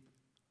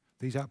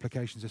these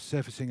applications are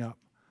surfacing up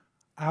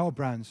our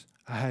brands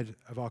ahead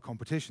of our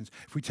competitions.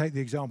 If we take the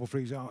example, for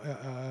example,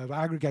 of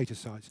aggregator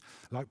sites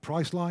like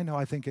Priceline, who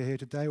I think are here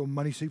today, or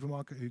Money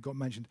Supermarket, who got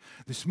mentioned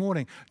this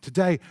morning.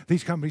 Today,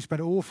 these companies spend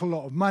an awful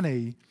lot of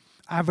money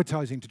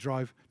advertising to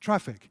drive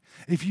traffic.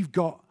 If you've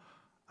got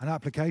an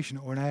application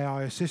or an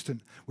AI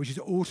assistant which is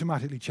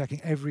automatically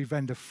checking every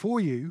vendor for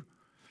you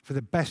for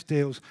the best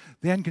deals,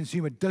 the end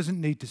consumer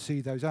doesn't need to see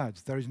those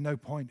ads. There is no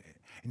point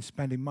in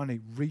spending money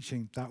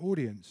reaching that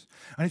audience.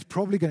 And it's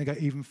probably going to go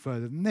even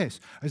further than this.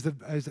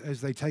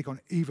 As they take on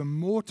even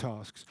more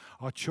tasks,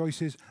 our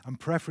choices and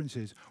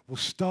preferences will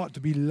start to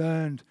be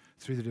learned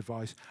through the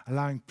device,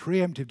 allowing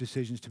preemptive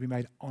decisions to be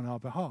made on our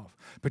behalf,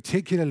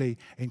 particularly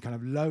in kind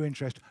of low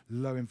interest,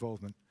 low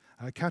involvement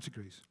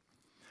categories.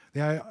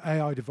 The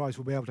AI device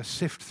will be able to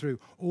sift through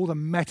all the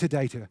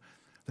metadata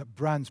that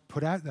brands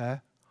put out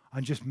there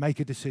and just make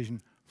a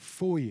decision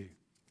for you.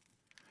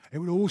 It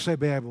will also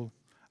be able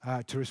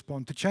to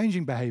respond to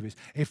changing behaviors.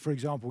 If, for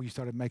example, you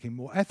started making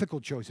more ethical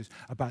choices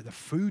about the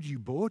food you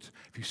bought,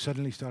 if you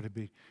suddenly started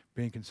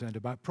being concerned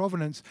about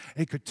provenance,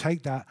 it could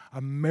take that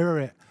and mirror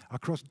it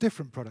across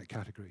different product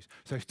categories.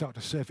 So start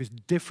to surface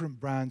different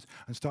brands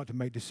and start to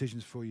make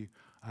decisions for you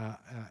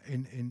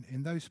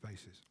in those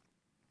spaces.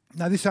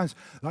 Now, this sounds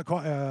like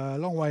quite a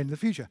long way in the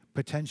future,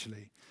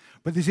 potentially,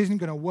 but this isn't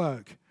going to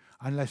work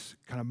unless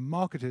kind of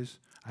marketers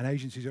and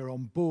agencies are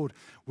on board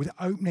with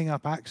opening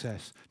up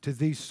access to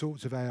these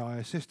sorts of AI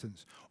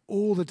assistants,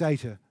 all the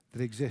data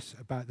that exists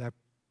about their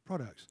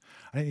products.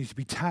 And it needs to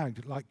be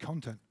tagged like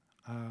content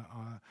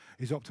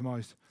is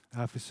optimized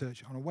for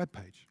search on a web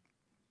page.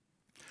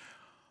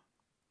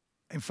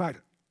 In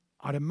fact,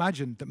 I'd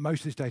imagine that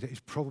most of this data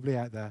is probably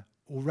out there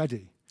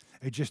already.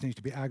 It just needs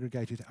to be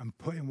aggregated and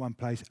put in one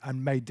place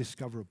and made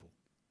discoverable.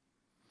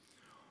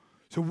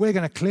 So we're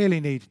going to clearly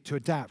need to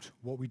adapt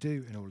what we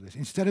do in all of this.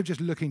 Instead of just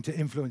looking to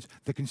influence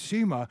the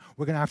consumer,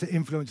 we're going to have to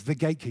influence the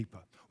gatekeeper.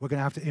 We're going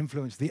to have to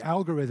influence the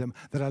algorithm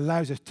that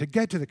allows us to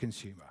get to the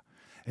consumer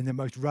in the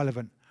most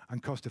relevant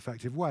and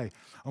cost-effective way.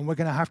 And we're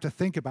going to have to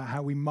think about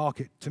how we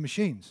market to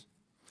machines.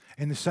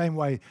 In the same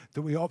way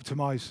that we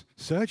optimize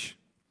search,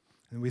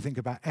 and we think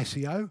about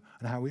SEO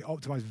and how we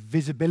optimize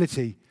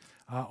visibility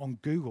on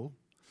Google,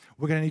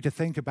 we're going to need to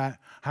think about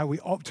how we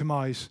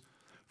optimize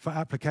for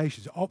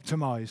applications,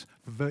 optimize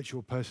for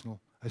virtual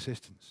personal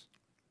assistants.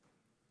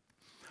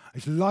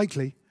 It's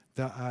likely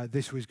that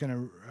this was going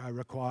to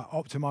require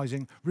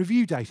optimizing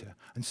review data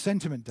and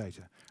sentiment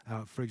data,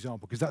 for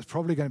example, because that's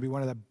probably going to be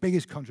one of the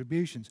biggest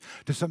contributions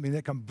to something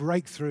that can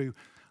break through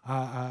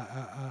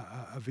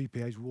a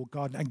VPA's walled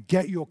garden and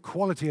get your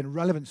quality and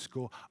relevance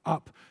score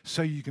up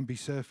so you can be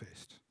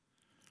surfaced.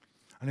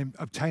 And in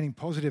obtaining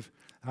positive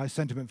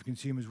sentiment for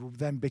consumers will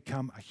then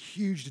become a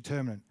huge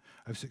determinant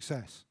of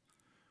success.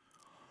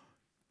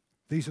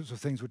 These sorts of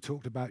things were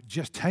talked about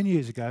just 10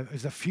 years ago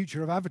as the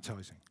future of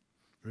advertising,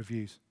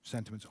 reviews,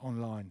 sentiments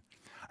online.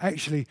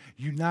 Actually,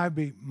 you now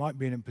might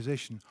be in a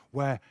position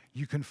where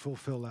you can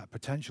fulfill that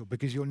potential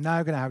because you're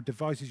now going to have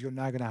devices, you're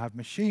now going to have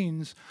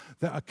machines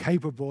that are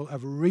capable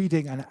of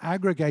reading and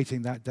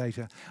aggregating that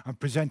data and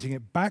presenting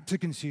it back to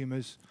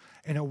consumers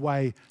in a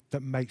way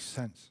that makes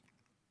sense.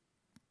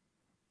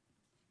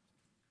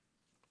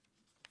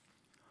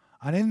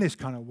 And in this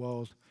kind of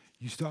world,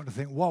 you start to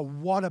think, well,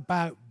 what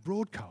about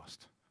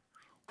broadcast?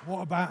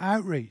 What about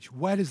outreach?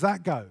 Where does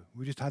that go?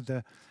 We just had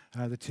the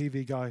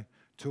TV guy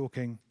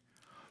talking.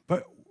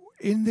 But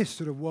in this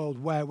sort of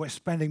world where we're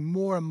spending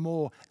more and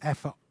more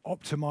effort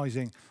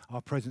optimizing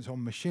our presence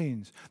on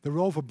machines, the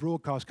role for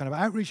broadcast kind of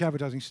outreach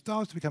advertising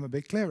starts to become a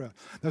bit clearer.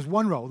 There's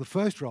one role, the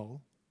first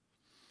role,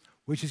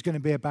 which is going to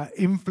be about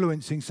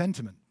influencing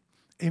sentiment,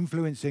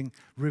 influencing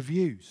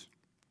reviews.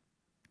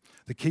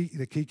 The key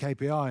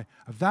KPI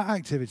of that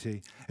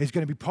activity is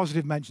going to be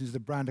positive mentions of the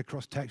brand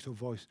across text or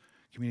voice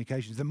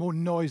communications. The more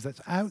noise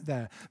that's out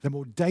there, the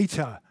more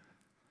data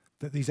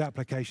that these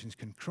applications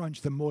can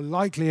crunch, the more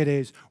likely it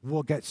is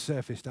will get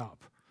surfaced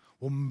up,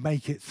 will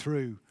make it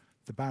through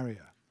the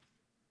barrier.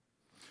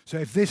 So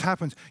if this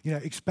happens,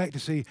 expect to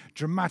see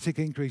dramatic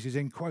increases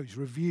in quotes,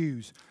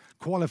 reviews,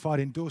 qualified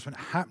endorsement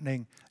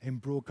happening in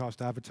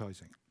broadcast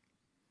advertising.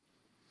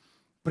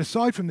 But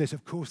aside from this,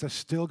 of course, there's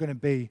still going to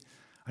be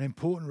an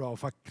important role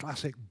for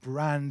classic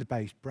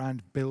brand-based,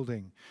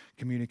 brand-building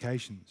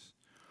communications.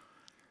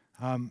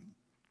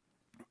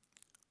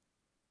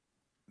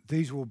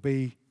 These will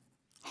be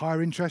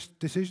higher interest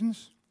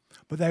decisions,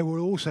 but they will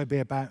also be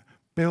about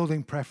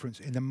building preference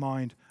in the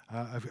mind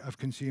of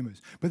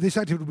consumers. But this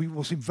activity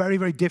will seem very,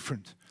 very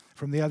different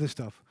from the other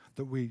stuff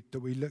that we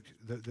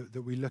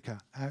look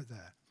at out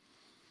there.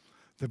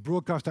 The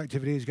broadcast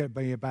activity is going to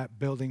be about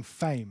building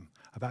fame,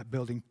 about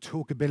building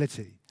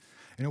talkability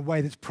in a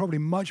way that's probably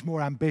much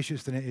more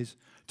ambitious than it is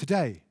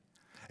today.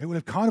 It will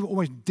have kind of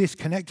almost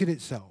disconnected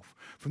itself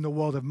from the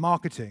world of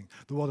marketing,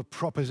 the world of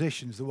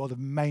propositions, the world of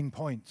main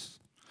points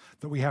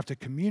that we have to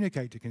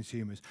communicate to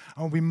consumers,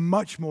 and will be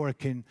much more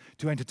akin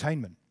to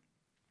entertainment.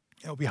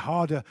 It'll be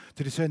harder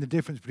to discern the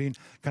difference between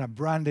kind of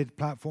branded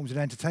platforms and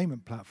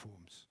entertainment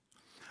platforms.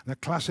 And the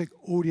classic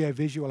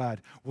audio-visual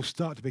ad will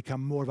start to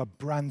become more of a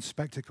brand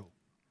spectacle.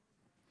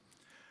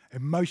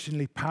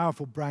 Emotionally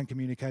powerful brand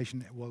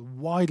communication will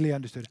widely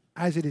understood,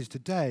 as it is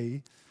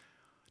today,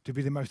 to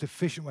be the most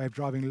efficient way of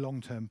driving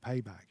long-term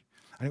payback.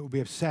 And it will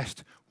be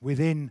obsessed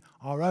within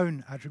our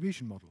own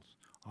attribution models,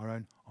 our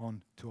own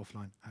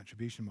on-to-offline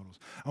attribution models.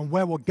 And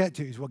where we'll get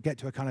to is we'll get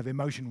to a kind of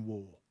emotion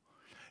war.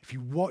 If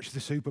you watch the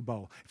Super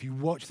Bowl, if you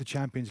watch the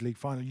Champions League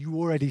final, you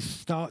already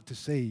start to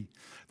see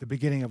the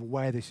beginning of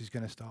where this is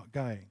going to start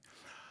going,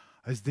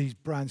 as these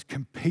brands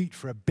compete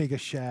for a bigger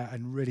share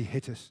and really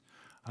hit us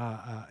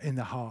in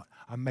the heart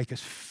and make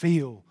us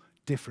feel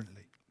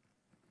differently.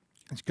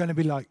 It's going to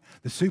be like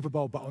the Super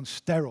Bowl, but on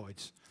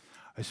steroids,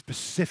 as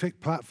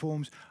specific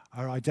platforms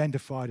are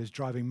identified as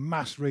driving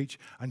mass reach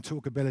and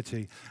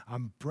talkability,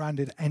 and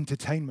branded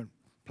entertainment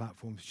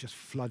platforms just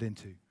flood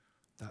into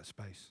that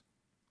space.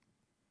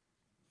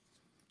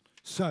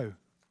 So,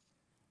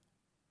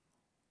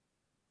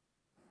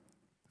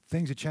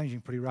 things are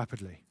changing pretty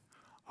rapidly.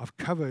 I've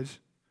covered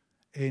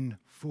in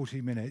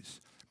 40 minutes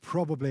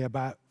probably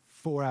about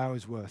 4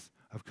 hours worth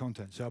of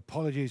content. So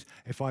apologies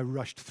if I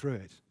rushed through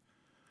it.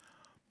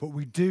 But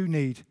we do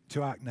need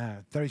to act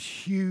now. There is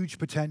huge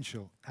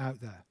potential out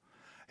there.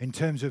 In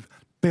terms of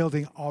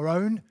building our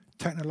own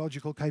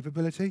technological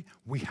capability,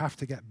 we have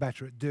to get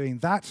better at doing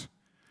that.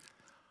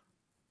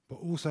 But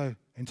also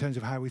in terms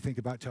of how we think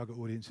about target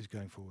audiences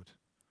going forward.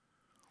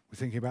 We're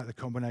thinking about the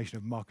combination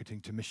of marketing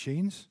to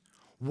machines.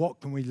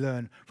 What can we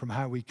learn from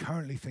how we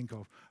currently think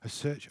of a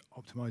search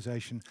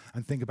optimization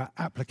and think about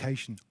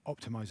application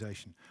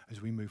optimization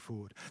as we move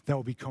forward? There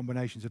will be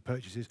combinations of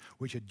purchases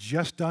which are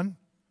just done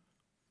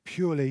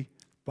purely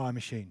by a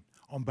machine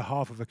on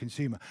behalf of a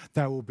consumer.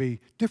 There will be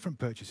different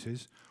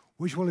purchases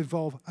which will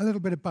involve a little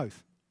bit of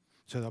both.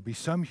 So there'll be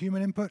some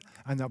human input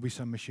and there'll be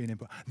some machine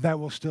input. There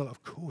will still,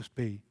 of course,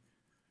 be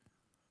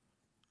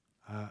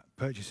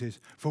purchases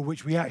for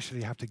which we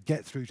actually have to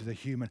get through to the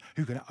human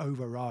who can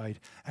override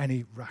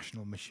any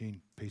rational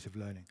machine piece of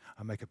learning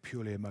and make a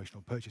purely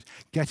emotional purchase.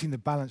 Getting the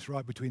balance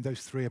right between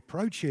those three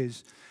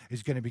approaches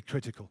is going to be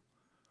critical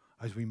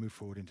as we move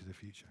forward into the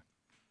future.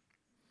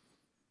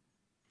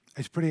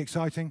 It's pretty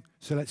exciting,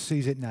 so let's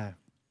seize it now.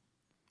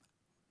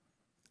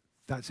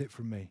 That's it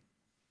from me.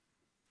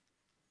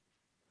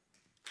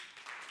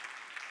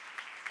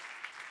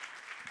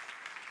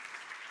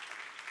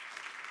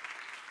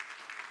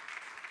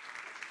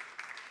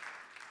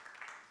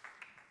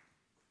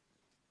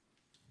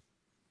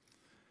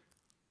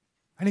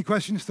 Any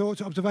questions,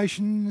 thoughts,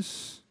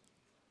 observations?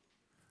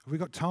 Have we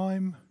got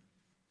time?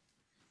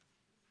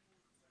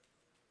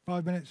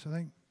 5 minutes, I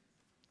think.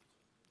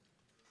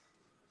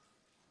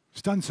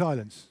 Stunned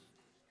silence.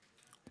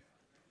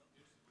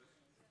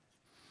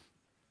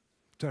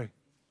 Sorry.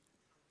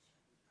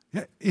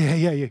 Yeah,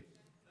 you.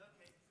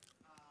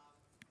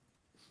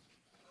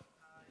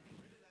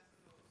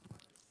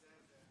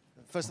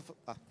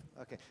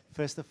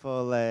 First of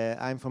all,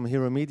 I'm from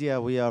Hero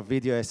Media. We are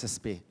video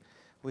SSP,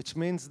 which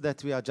means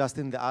that we are just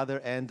in the other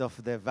end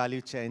of the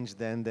value chain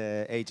than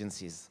the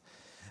agencies.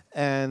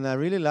 And I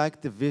really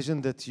like the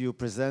vision that you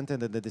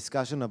presented and the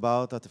discussion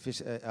about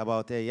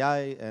about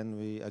AI, and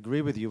we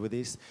agree with you with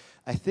this.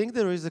 I think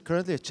there is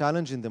currently a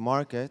challenge in the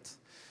market,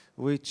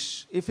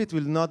 which, if it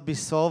will not be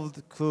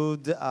solved,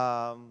 could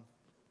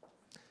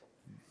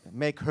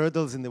make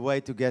hurdles in the way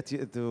to get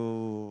you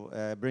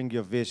to bring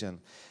your vision.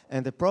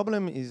 And the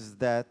problem is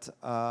that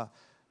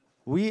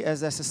we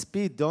as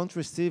SSP don't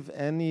receive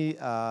any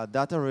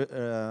data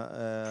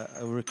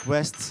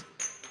requests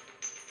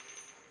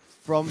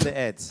from the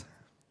ads.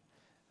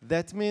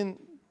 That means,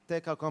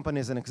 take our company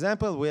as an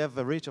example, we have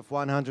a reach of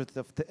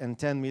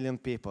 110 million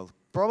people.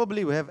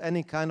 Probably we have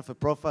any kind of a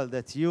profile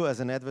that you as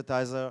an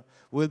advertiser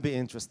will be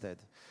interested.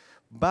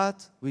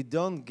 But we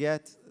don't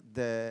get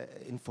the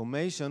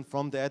information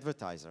from the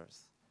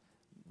advertisers.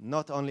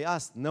 Not only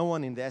us, no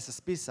one in the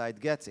SSP side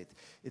gets it.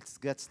 It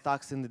gets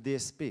stuck in the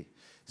DSP.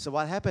 So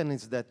what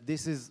happens is that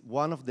this is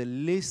one of the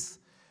least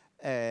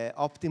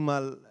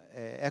optimal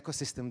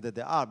ecosystem that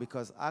there are,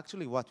 because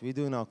actually what we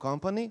do in our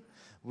company,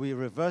 we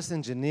reverse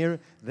engineer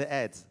the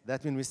ads.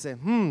 That means we say,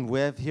 we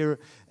have here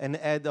an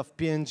ad of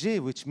P&G,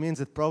 which means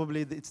that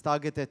probably it's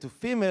targeted to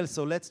female,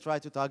 so let's try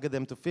to target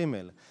them to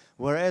female.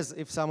 Whereas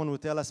if someone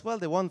would tell us, well,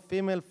 they want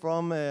female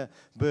from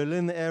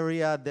Berlin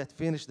area that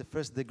finished the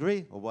first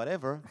degree or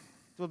whatever,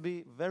 it will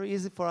be very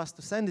easy for us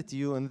to send it to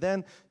you, and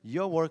then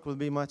your work will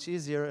be much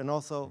easier, and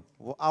also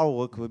our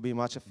work will be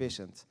much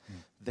efficient.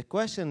 The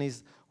question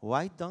is,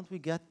 why don't we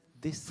get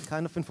this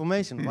kind of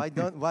information? Why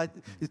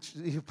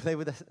you play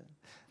with us?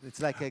 It's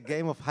like a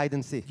game of hide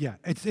and seek. Yeah,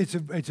 it's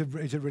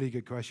a really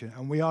good question,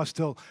 and we are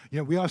still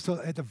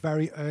at the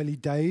very early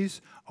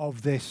days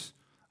of this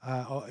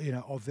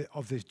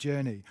of this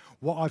journey.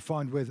 What I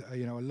find with a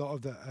lot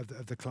of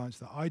the clients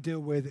that I deal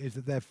with is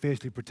that they're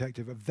fiercely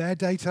protective of their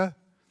data.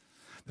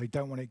 They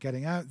don't want it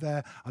getting out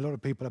there. A lot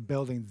of people are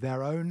building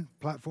their own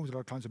platforms. A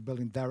lot of clients are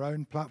building their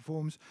own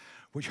platforms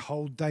which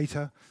hold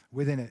data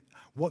within it.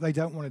 What they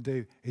don't want to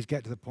do is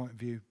get to the point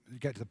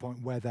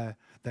where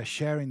they're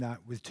sharing that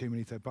with too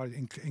many third parties,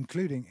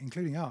 including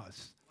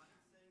us. What I'm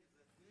saying is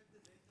that we have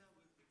the data,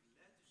 we'll be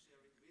glad to share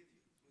it with you.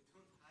 We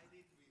don't hide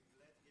it, we're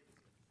glad to give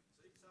it to you.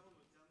 So if someone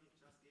will tell me,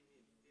 just give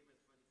me female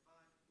 25,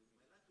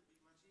 my life will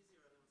be much easier,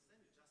 and I will send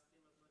you just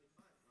female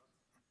 25,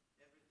 not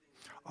everything.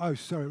 Oh,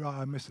 sorry,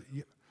 right, I missed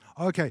it.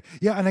 Okay,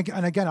 yeah,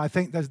 and again, I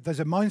think there's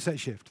a mindset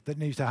shift that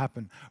needs to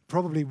happen,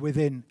 probably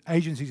within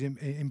agencies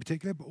in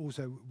particular, but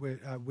also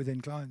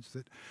within clients.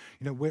 That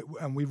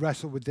we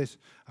wrestle with this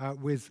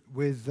with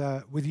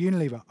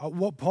Unilever. At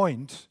what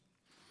point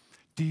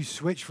do you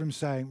switch from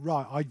saying,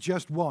 right, I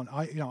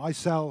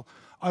sell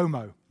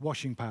Omo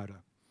washing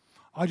powder.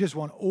 I just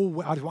want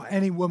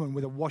any woman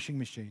with a washing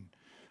machine,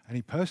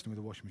 any person with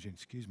a washing machine,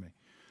 excuse me,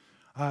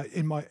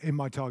 in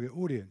my target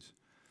audience.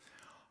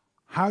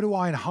 how do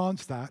I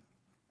enhance that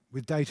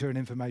with data and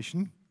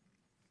information?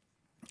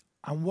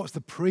 And what's the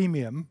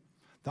premium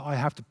that I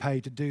have to pay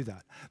to do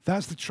that?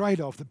 That's the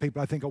trade-off that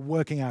people, I think, are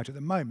working out at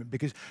the moment,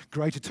 because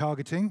greater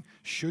targeting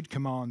should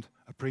command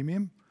a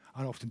premium,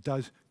 and often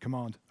does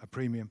command a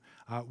premium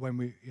when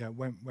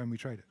we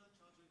trade it.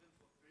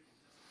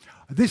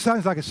 This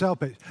sounds like a sell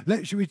pitch.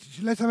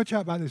 Let's have a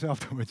chat about this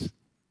afterwards.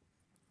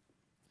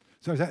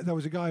 So there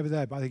was a guy over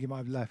there, but I think he might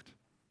have left.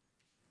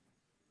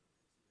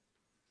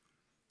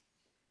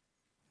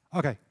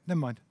 Okay, never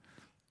mind.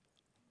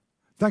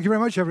 Thank you very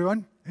much,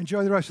 everyone.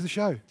 Enjoy the rest of the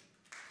show.